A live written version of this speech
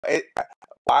it,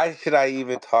 why should I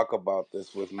even talk about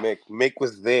this with Mick? Mick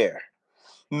was there.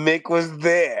 Mick was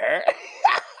there.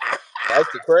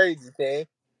 That's the crazy thing.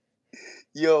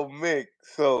 Yo, Mick.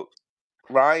 So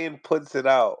Ryan puts it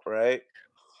out, right?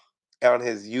 On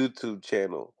his YouTube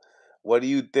channel. What do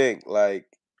you think? Like,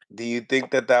 do you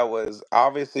think that was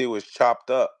obviously it was chopped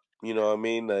up? You know what I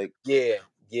mean? Like, Yeah.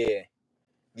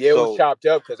 It was so chopped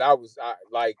up because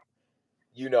like,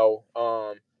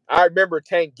 I remember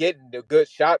Tank getting the good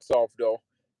shots off though.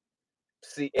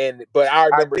 But I I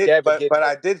remember did, Devin but getting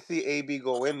I did see AB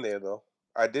go in there though.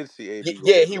 I did see AB go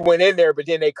yeah, in he there. went in there, but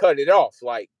then they cut it off.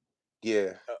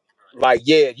 Yeah.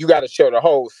 Yeah, you got to show the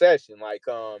whole session.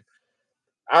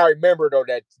 I remember though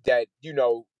that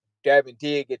Devin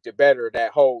did get the better of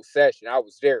that whole session. I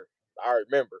was there. I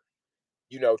remember.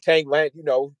 Tank land.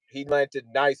 He landed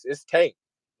nice. It's Tank.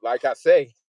 Like I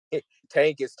say,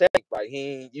 Tank is Tank. Like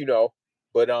he,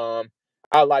 but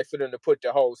I like for them to put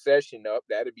the whole session up.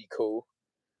 That'd be cool.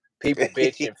 People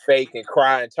bitch and fake and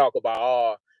cry and talk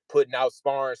about putting out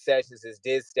sparring sessions is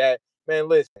this that. Man,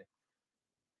 listen,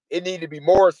 it need to be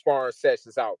more sparring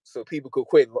sessions out so people could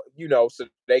quit. So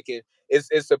they can.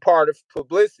 It's a part of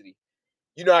publicity.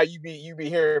 You know how you be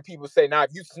hearing people say, "Now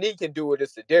if you sneak and do it,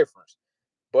 it's a difference."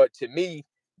 But to me,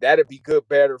 that'd be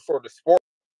better for the sport.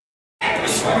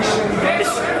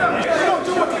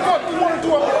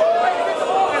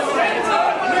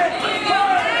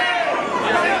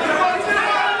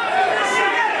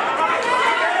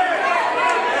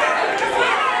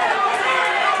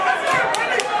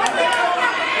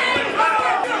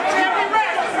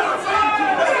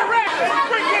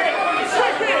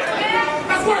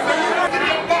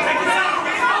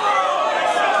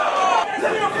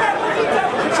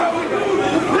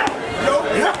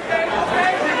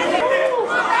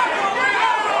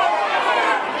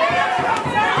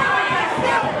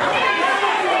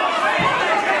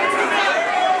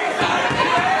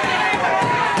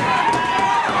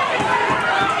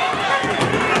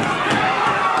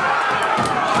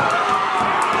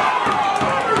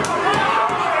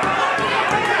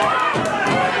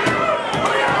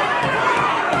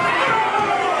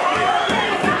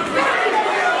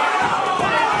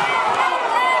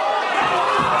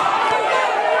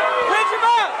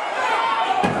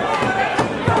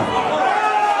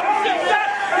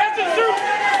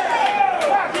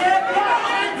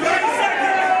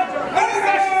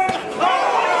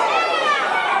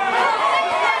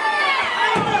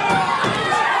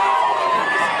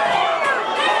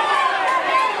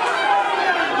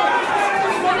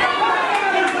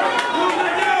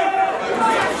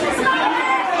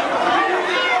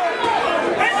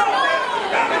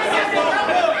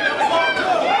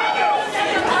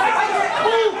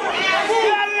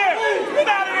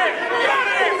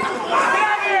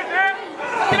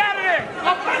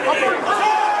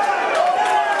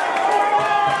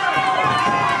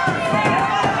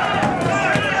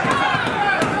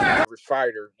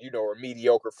 Fighter, or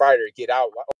mediocre fighter get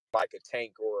out like a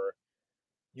Tank or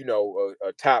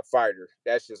a top fighter.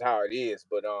 That's just how it is.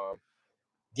 But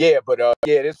yeah,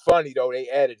 it's funny though they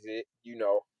edited it,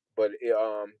 but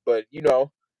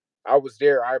I was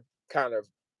there. I kind of,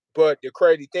 but the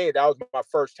crazy thing, that was my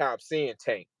first time seeing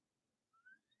Tank.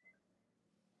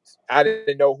 I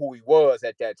didn't know who he was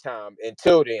at that time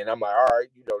until then. I'm like, all right,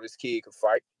 this kid can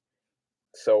fight.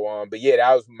 So but yeah,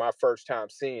 that was my first time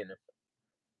seeing him.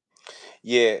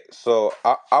 Yeah, so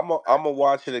I'm gonna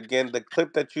watch it again. The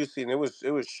clip that you seen, it was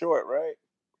short, right?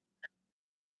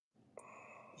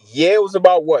 Yeah, it was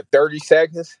about what, 30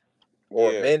 seconds or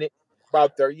a Yeah. minute?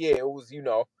 About 30. Yeah, it was,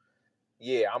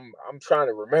 yeah, I'm trying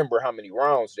to remember how many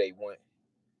rounds they went.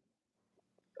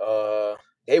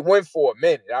 They went for a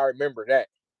minute. I remember that.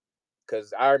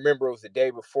 Cause I remember it was the day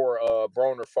before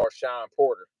Broner fought Sean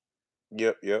Porter.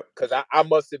 Yep. Cause I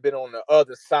must have been on the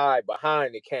other side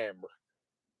behind the camera.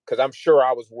 Cause I'm sure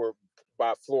I was worked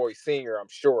by Floyd Senior, I'm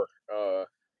sure. And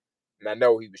I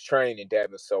know he was training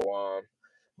Devin. So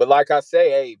but like I say,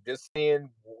 hey, just seeing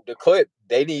the clip,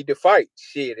 they need to fight.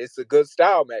 Shit, it's a good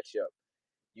style matchup.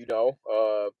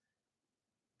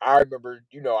 I remember,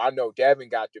 I know Devin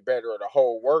got the better of the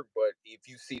whole work, but if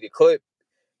you see the clip,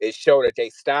 it showed that they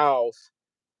styles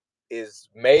is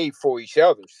made for each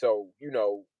other. So,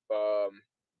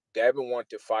 Devin want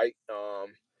to fight.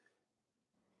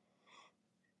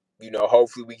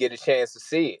 Hopefully we get a chance to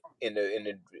see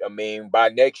it I mean, by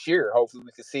next year. Hopefully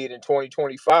we can see it in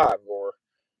 2025, or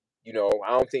I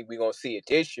don't think we're gonna see it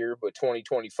this year, but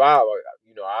 2025,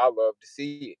 I love to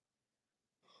see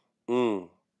Yeah.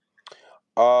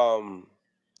 Um.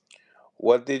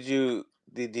 What did you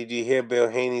hear Bill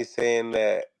Haney saying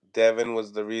that Devin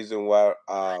was the reason why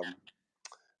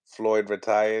Floyd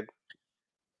retired?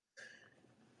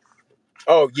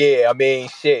 Oh yeah, I mean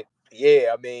shit.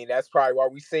 Yeah, I mean that's probably why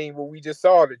we seen what we just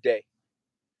saw today.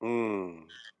 Mm.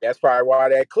 That's probably why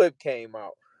that clip came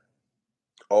out.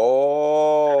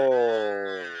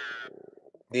 Oh.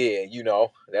 Yeah,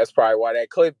 that's probably why that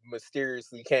clip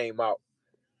mysteriously came out.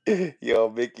 Yo,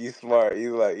 Mickey smart. He's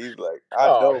like, I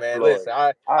Oh know man, Floyd. listen,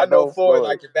 I I know know Floyd Floyd.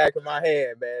 like the back of my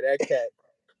hand, man. That cat.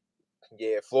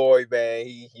 Yeah, Floyd, man,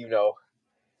 he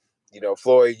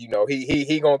Floyd, he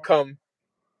gonna come,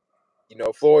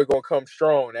 Floyd gonna come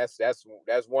strong. That's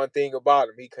one thing about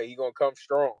him. He gonna come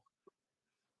strong.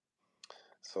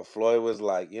 So Floyd was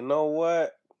like, you know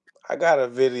what? I got a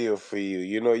video for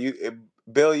you.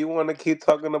 Bill, you want to keep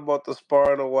talking about the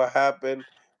sparring or what happened?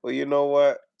 Well, you know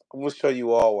what? I'm gonna show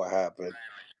you all what happened.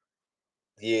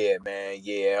 Yeah, man.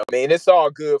 Yeah, I mean it's all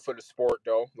good for the sport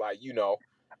though. Like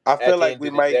I at feel the like end we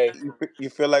of the might. day, You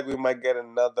feel like we might get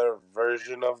another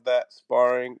version of that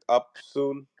sparring up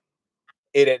soon.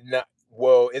 it ain't not.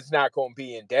 Well, it's not gonna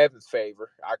be in Devin's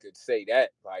favor. I could say that.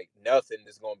 Like nothing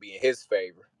is gonna be in his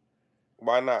favor.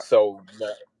 Why not? So,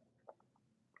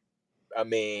 I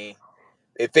mean,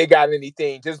 if it got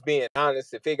anything, just being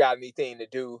honest, if it got anything to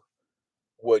do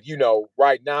with,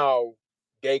 right now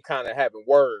they kind of having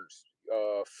words,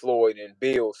 Floyd and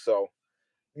Bill. So,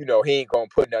 he ain't gonna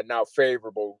put nothing out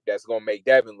favorable that's gonna make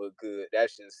Devin look good.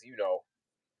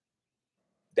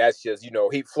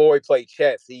 He Floyd played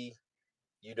chess.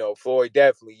 Floyd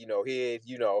definitely,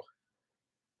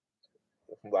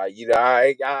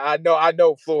 I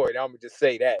know Floyd. I'm gonna just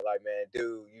say that, like, man,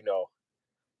 dude,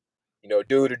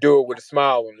 dude to do it with a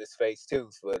smile on his face too.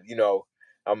 But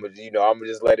I'm gonna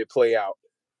just let it play out.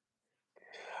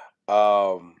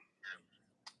 Um.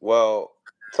 Well,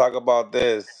 talk about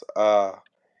this. Talk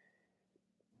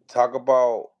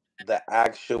about the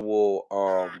actual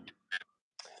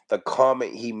the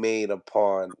comment he made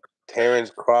upon Terrence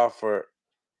Crawford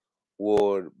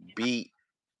would beat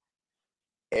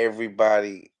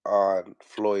everybody on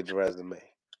Floyd's resume.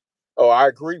 Oh, I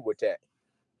agree with that.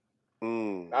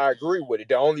 Mm. I agree with it.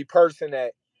 The only person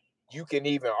that you can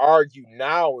even argue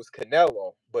now is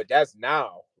Canelo, but that's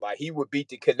now. Like he would beat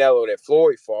the Canelo that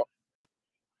Floyd fought.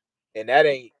 And that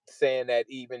ain't saying that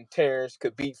even Terrence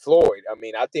could beat Floyd. I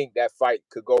mean, I think that fight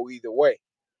could go either way.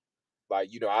 Like,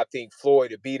 I think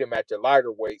Floyd would beat him at the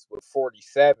lighter weights with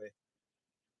 47.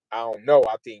 I don't know.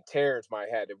 I think Terrence might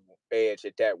have the edge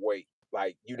at that weight.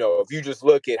 Like, if you just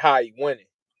look at how he winning,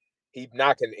 he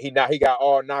got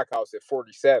all knockouts at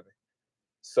 47.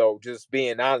 So just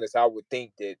being honest, I would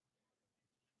think that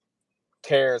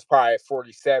Terrence probably at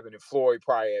 47 and Floyd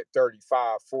probably at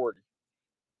 35, 40.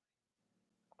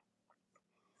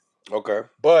 Okay.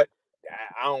 But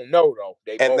I don't know though.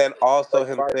 They And both then also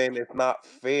great him fighters. saying it's not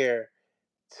fair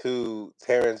to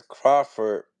Terrence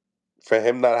Crawford for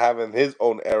him not having his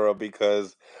own era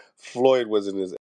because Floyd was in his